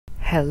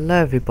Hello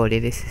everybody,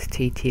 this is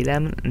TT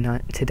Lemon,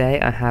 and today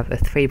I have a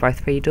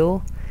 3x3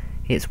 door.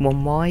 It's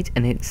 1 wide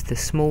and it's the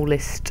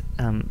smallest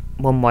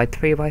 1 wide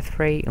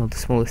 3x3, or the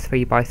smallest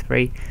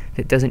 3x3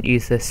 that doesn't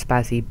use the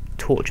spazzy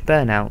torch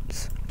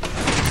burnouts.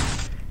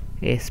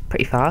 It's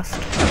pretty fast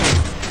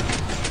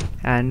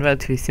and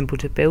relatively simple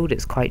to build.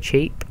 It's quite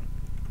cheap,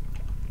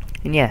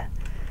 and yeah,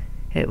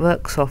 it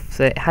works off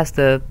it has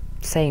the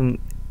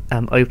same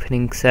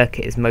opening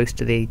circuit as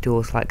most of the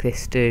doors like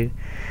this do,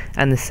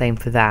 and the same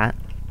for that,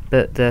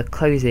 but the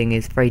closing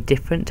is very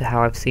different to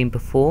how I've seen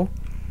before.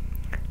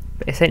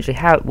 But essentially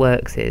how it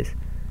works is,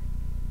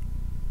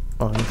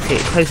 well, you see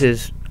it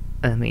closes,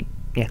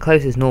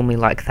 closes normally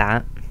like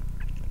that.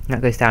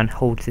 That goes down and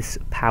holds this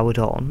powered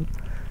on,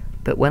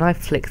 but when I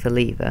flick the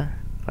lever,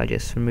 if I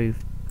just remove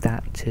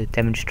that to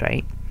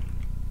demonstrate,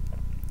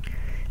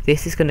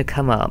 this is going to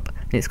come up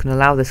and it's going to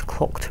allow this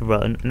clock to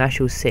run, and as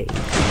you'll see,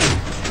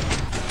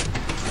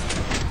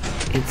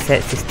 it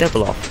sets this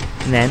double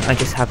off, and then I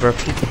just have a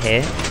repeater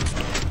here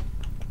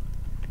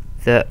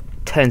that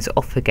turns it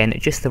off again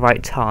at just the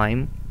right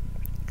time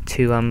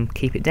to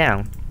keep it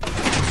down,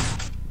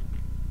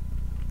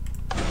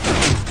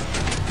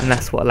 and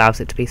that's what allows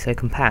it to be so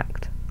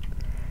compact.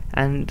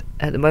 And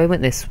at the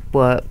moment this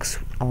works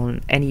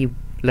on any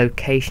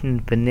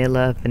location,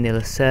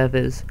 vanilla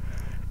servers,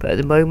 but at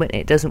the moment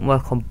it doesn't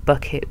work on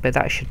bukkit, but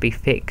that should be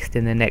fixed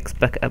in the next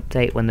bukkit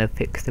update when they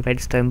fix the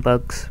redstone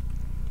bugs,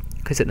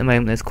 because at the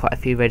moment there's quite a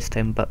few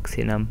redstone bugs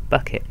in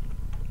bukkit.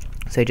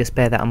 So just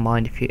bear that in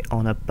mind if you're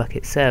on a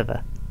bukkit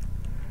server.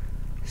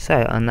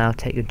 So I'll now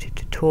take you to a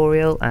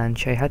tutorial and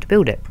show you how to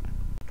build it.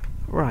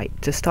 Right,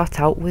 to start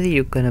out with,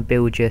 you're going to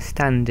build your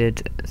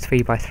standard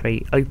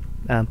 3x3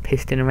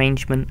 piston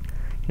arrangement.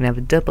 You're going to have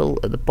a double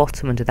at the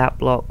bottom under that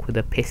block with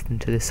a piston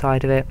to the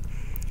side of it,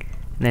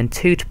 and then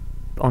 2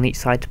 on each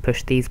side to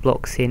push these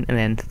blocks in, and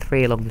then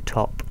 3 along the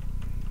top.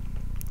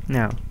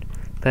 Now,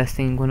 first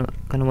thing you're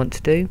going to want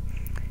to do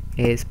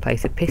is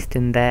place a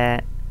piston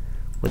there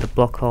with a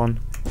block on,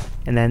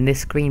 and then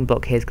this green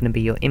block here is going to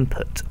be your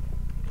input.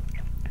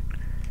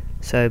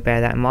 So bear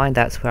that in mind,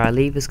 that's where our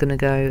lever is going to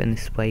go, and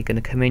this is where you're going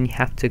to come in. You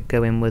have to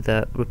go in with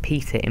a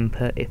repeater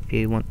input if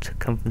you want to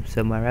come from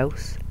somewhere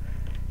else.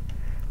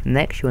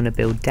 Next you want to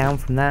build down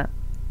from that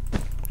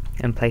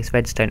and place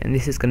redstone, and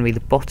this is going to be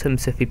the bottom,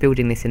 so if you're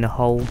building this in a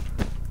hole,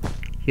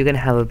 you're going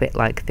to have a bit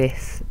like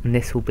this, and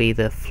this will be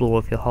the floor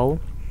of your hole.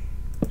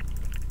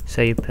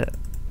 So you put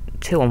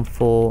 2 on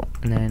 4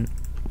 and then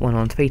 1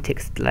 on 3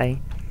 ticks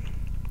delay,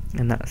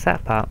 and that's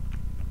that part.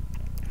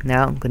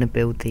 Now I'm going to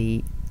build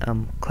the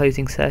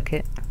closing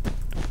circuit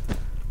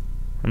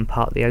and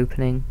part the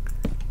opening.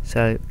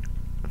 So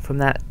from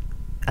that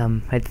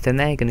redstone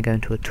there, you're going to go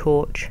into a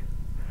torch,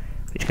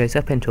 which goes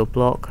up into a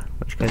block,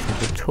 which goes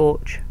into a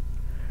torch,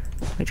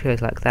 which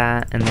goes like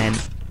that, and then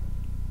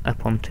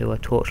up onto a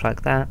torch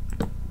like that,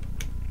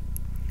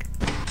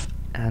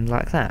 and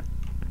like that.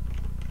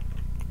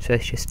 So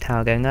it's just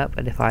tower going up,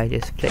 and if I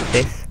just flick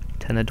this,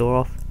 turn the door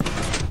off,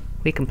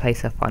 we can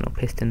place our final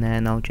piston there,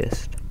 and I'll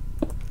just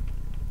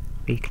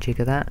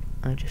rejigger that.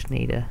 I just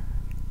need a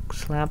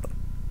slab.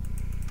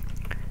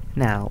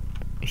 Now,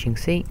 as you can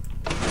see,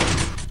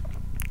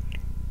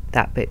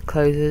 that bit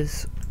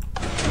closes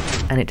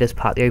and it does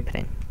part the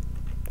opening.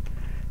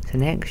 So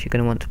next you're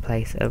going to want to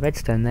place a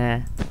redstone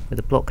there with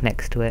a block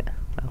next to it.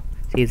 Well,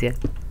 it's easier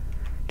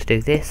to do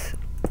this.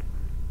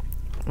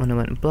 When I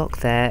want a block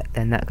there,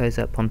 then that goes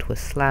up onto a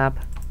slab,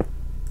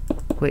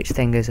 which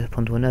then goes up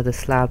onto another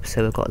slab,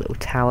 so we've got a little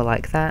tower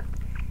like that,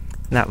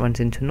 and that runs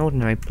into an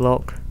ordinary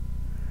block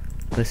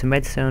with some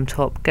redstone on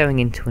top, going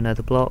into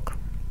another block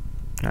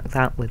like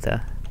that with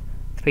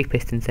 3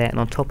 pistons there, and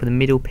on top of the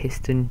middle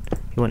piston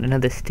you want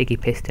another sticky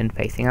piston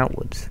facing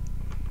outwards.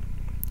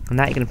 On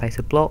that you're going to place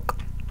a block,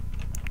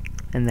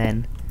 and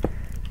then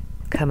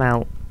come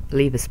out,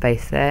 leave a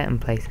space there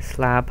and place a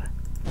slab,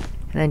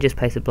 and then just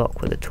place a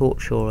block with a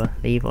torch or a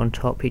lever on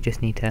top. You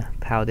just need to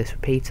power this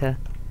repeater,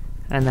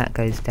 and that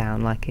goes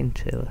down like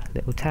into a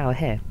little tower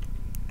here.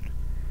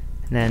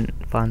 And then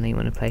finally you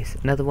want to place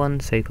another one,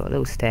 so you've got a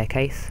little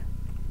staircase.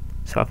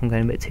 Sorry if I'm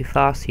going a bit too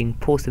fast, you can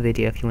pause the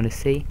video if you want to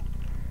see.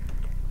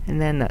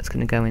 And then that's going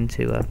to go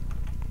into a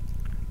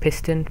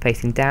piston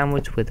facing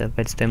downwards with a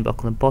redstone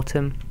block on the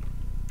bottom,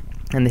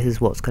 and this is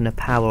what's going to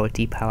power or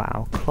depower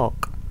our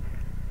clock.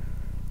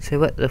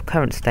 So at the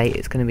current state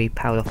it's going to be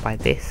powered off by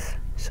this.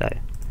 So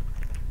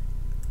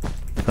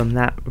from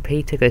that,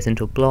 repeater goes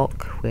into a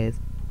block with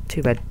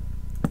 2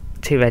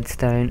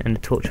 redstone and a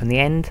torch on the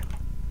end,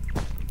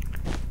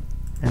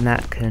 and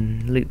that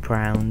can loop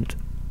around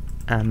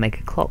and make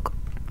a clock.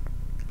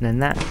 And then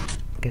that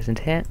goes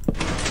into here,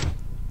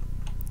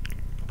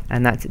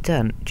 and that's it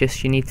done.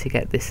 Just you need to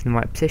get this in the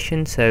right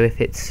position, so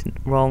if it's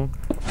wrong,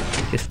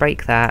 just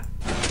break that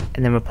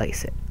and then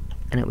replace it,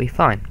 and it'll be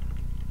fine.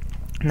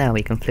 Now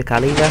we can flick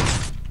our lever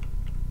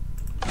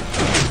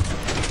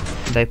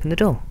and open the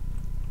door.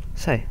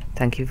 So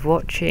thank you for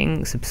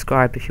watching,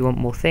 subscribe if you want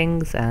more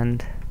things, and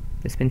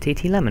this has been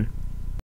TT Lemon.